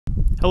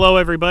Hello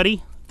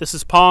everybody, this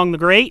is Pong the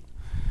Great.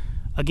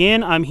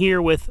 Again, I'm here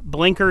with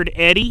Blinkered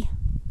Eddie,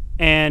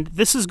 and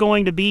this is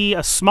going to be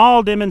a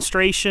small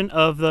demonstration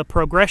of the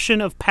progression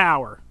of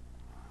power.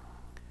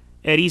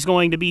 Eddie's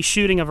going to be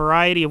shooting a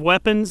variety of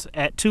weapons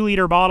at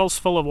 2-liter bottles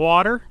full of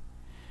water,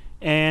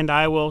 and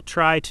I will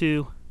try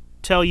to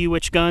tell you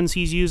which guns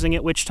he's using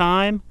at which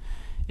time,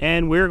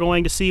 and we're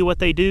going to see what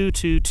they do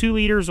to 2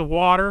 liters of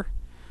water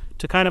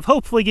to kind of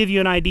hopefully give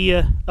you an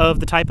idea of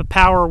the type of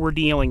power we're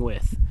dealing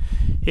with.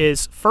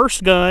 His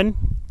first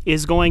gun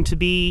is going to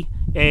be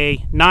a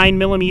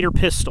 9mm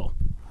pistol.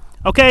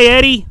 Okay,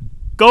 Eddie,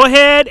 go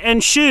ahead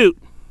and shoot.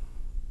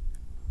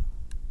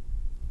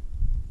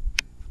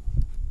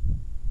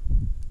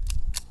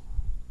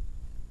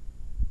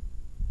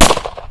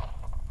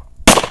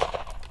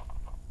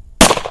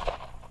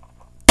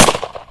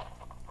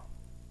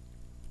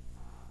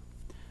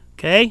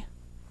 Okay,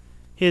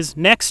 his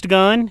next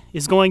gun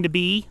is going to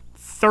be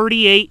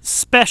 38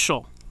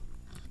 Special.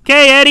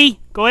 Okay, Eddie,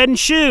 go ahead and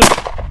shoot.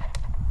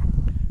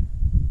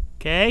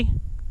 Okay,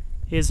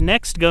 his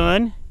next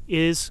gun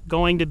is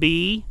going to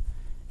be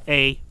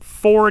a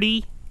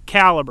 40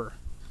 caliber.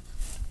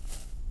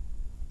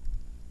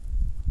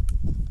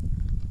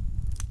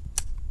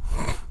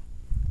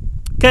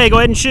 Okay, go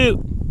ahead and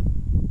shoot.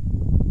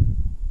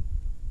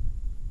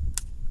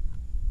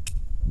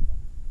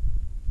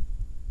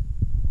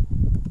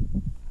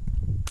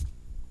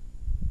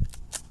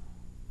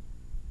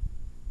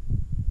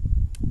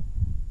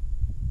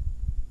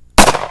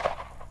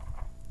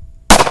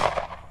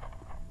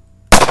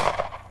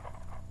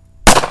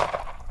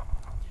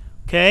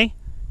 Okay,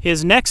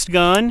 his next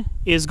gun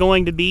is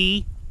going to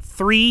be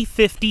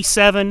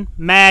 357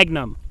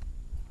 Magnum.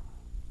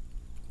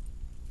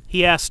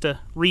 He has to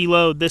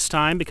reload this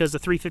time because the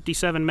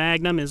 357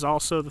 Magnum is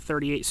also the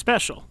 38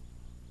 Special.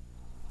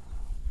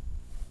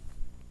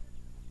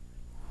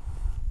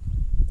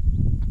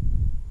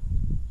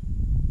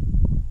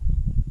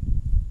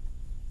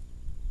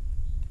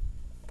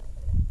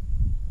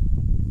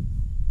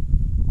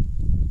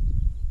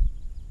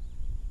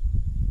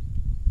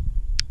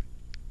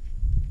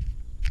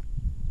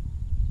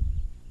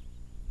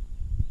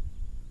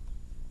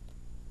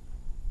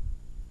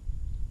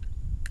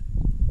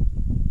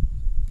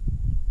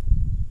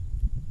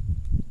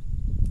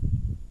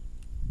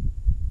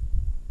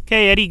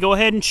 Okay, Eddie, go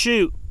ahead and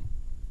shoot.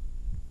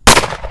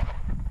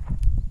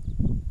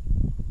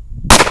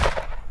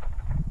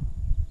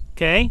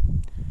 Okay,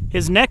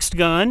 his next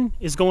gun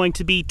is going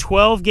to be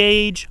 12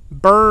 gauge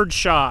bird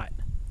shot.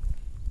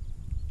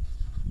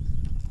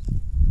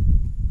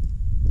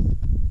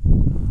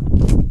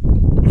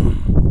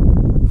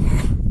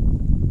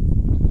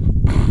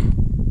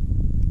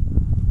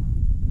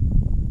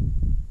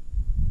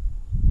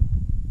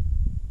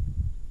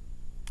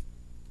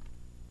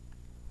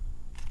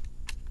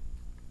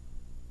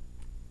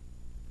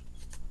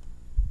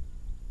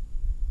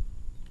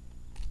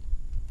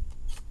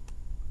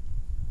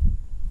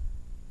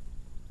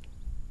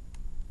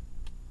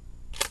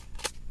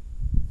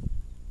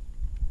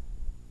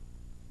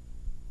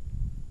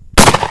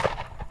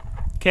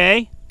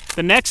 Okay,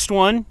 the next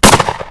one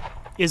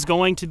is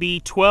going to be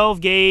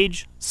 12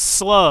 gauge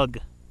slug.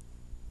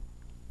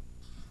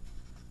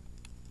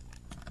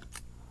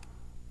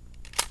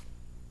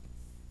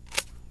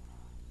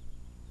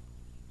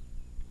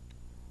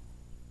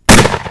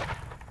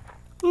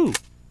 Ooh.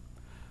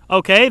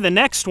 Okay, the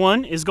next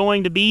one is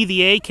going to be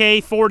the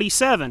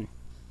AK-47.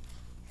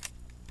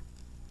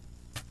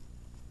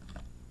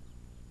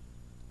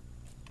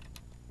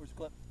 Where's the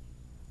clip?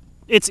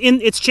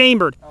 It's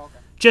chambered. Oh, okay.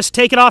 Just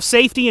take it off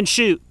safety and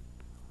shoot.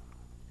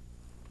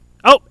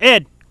 Oh,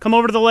 Ed, come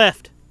over to the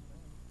left.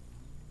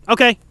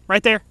 Okay,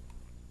 right there.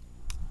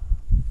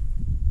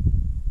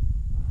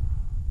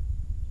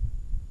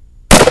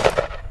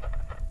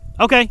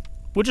 Okay,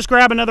 we'll just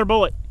grab another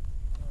bullet.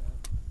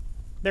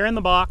 They're in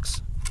the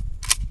box.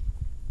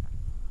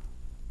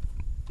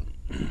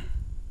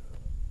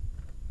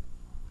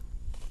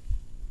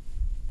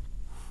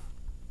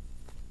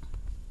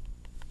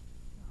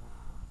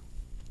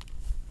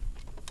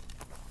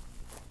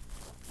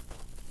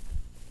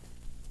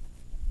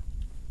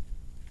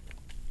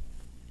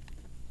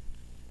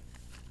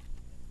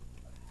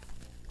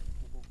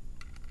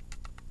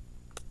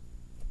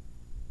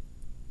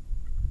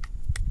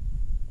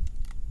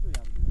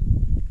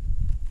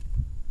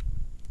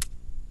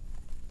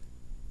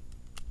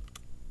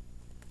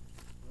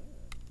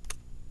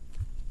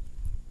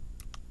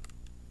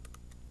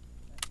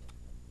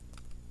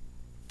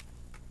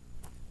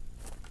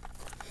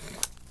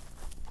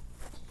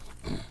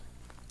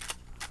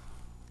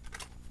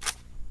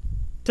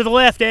 To the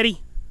left,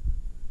 Eddie.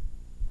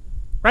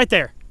 Right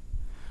there.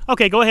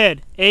 Okay, go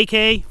ahead.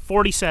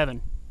 AK-47.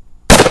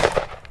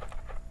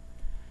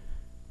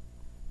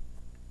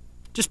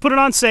 Just put it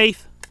on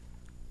safe.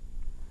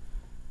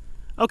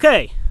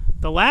 Okay,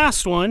 the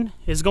last one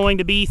is going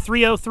to be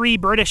 303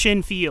 British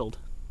Enfield.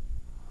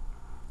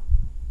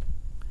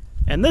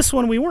 And this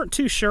one we weren't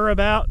too sure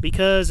about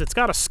because it's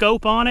got a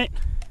scope on it,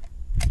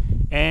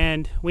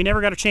 and we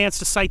never got a chance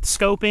to sight the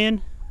scope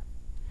in.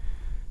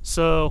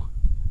 So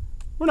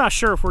we're not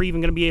sure if we're even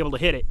going to be able to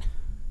hit it.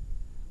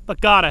 But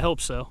God, I hope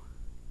so.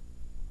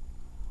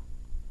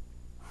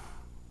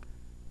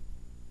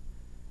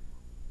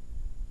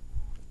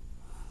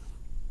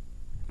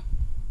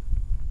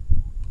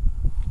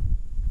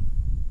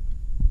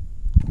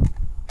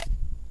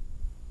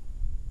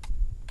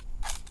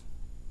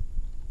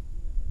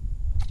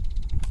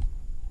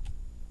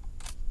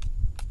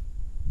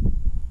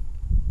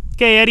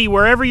 Okay, Eddie,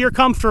 wherever you're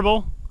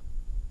comfortable.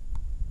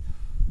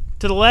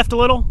 To the left a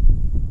little.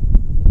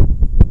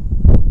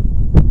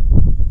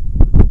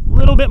 A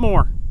little bit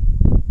more.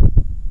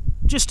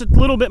 Just a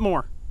little bit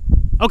more.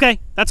 Okay,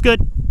 that's good.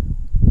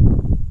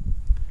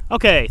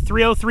 Okay,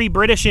 303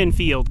 British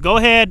Enfield. Go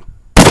ahead.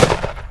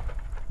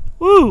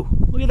 Woo!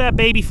 Look at that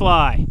baby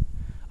fly.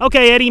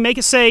 Okay, Eddie, make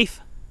it safe.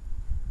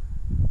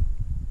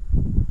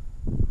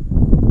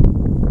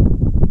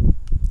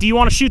 Do you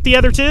want to shoot the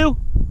other two?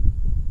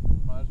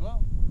 Might as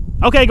well.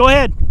 Okay, go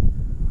ahead.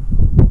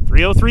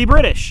 303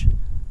 British.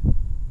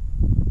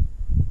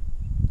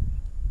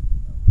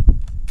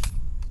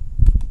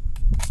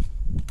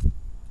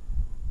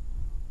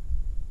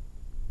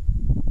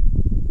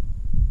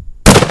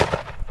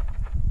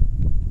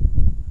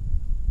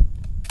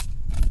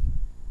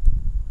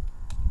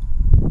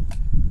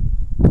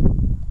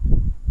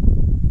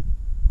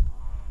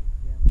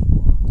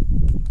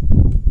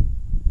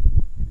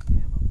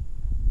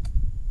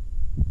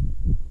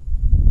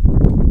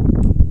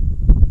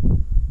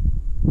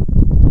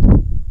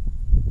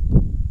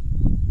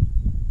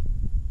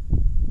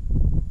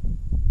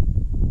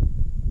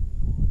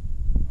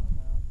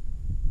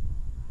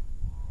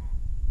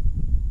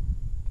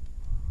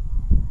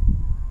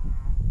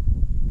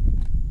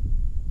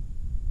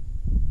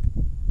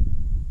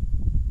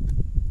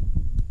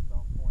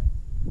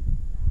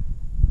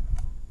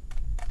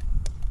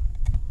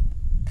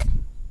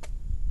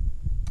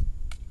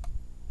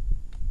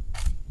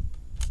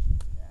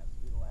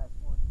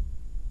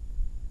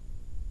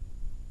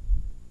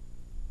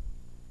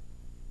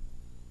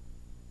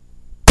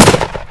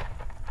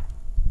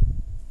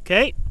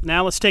 Okay,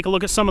 now let's take a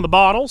look at some of the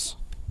bottles.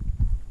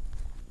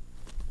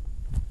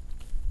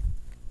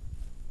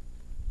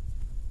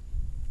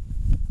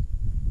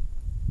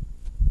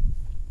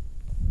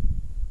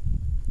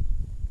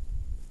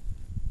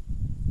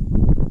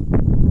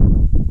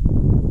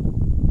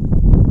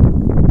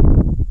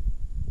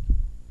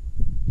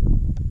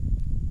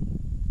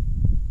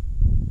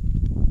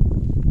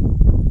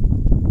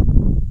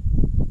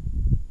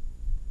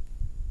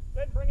 Go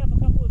ahead and bring up a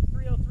couple of the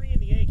 303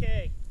 and the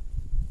AK.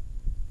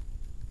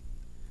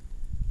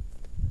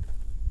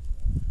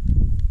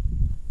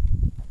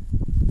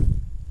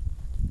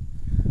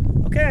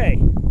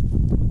 Okay.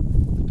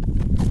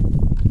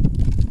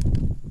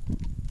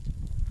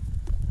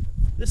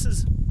 This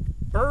is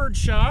bird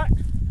shot.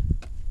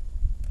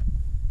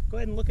 Go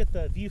ahead and look at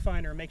the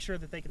viewfinder and make sure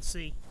that they can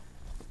see.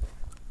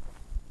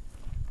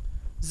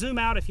 Zoom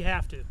out if you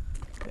have to.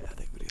 Yeah, I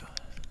think we do.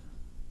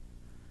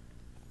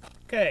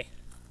 Okay.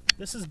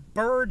 This is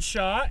bird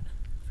shot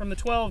from the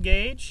 12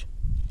 gauge.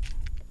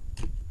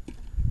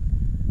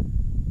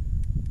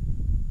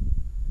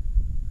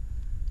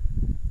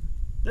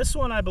 This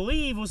one, I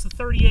believe, was the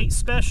 38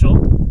 special,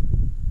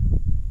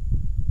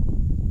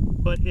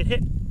 but it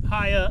hit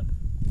high up.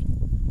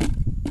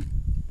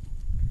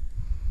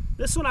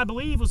 This one, I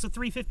believe, was the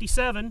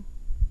 357,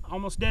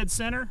 almost dead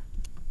center.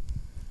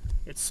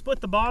 It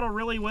split the bottle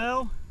really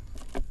well,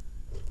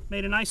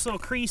 made a nice little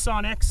crease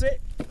on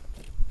exit.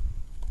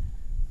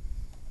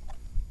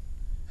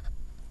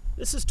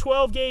 This is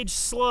 12 gauge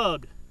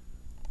slug.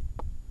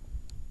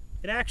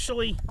 It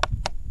actually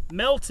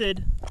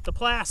melted the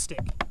plastic.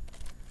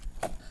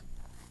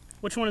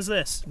 Which one is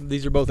this?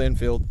 These are both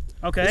enfield.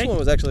 Okay. This one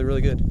was actually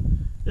really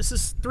good. This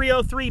is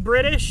 303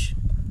 British.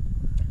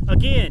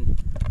 Again,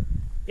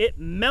 it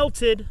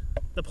melted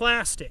the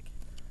plastic.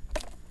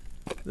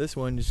 This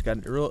one just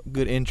got a real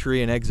good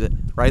entry and exit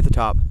right at the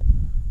top.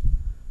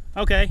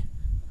 Okay.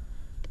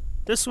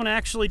 This one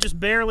actually just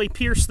barely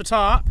pierced the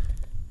top.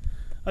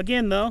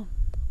 Again, though,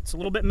 it's a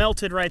little bit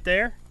melted right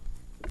there.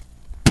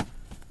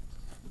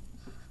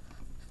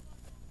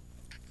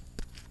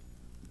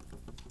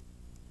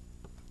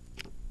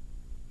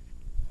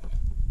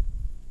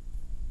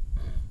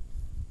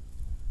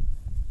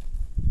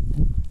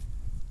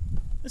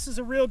 This is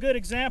a real good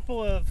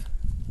example of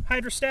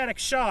hydrostatic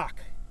shock.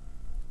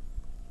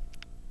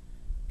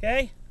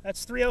 Okay,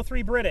 that's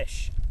 303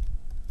 British.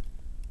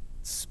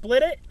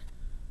 Split it.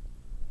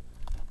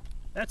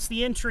 That's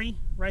the entry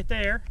right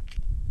there.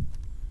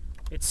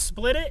 It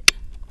split it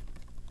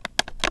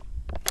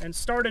and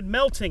started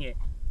melting it.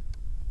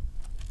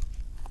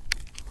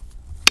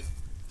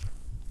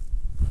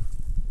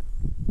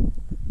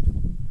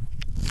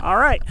 All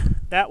right,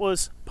 that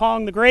was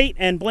Pong the Great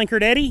and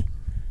Blinkered Eddie.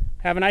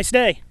 Have a nice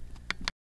day.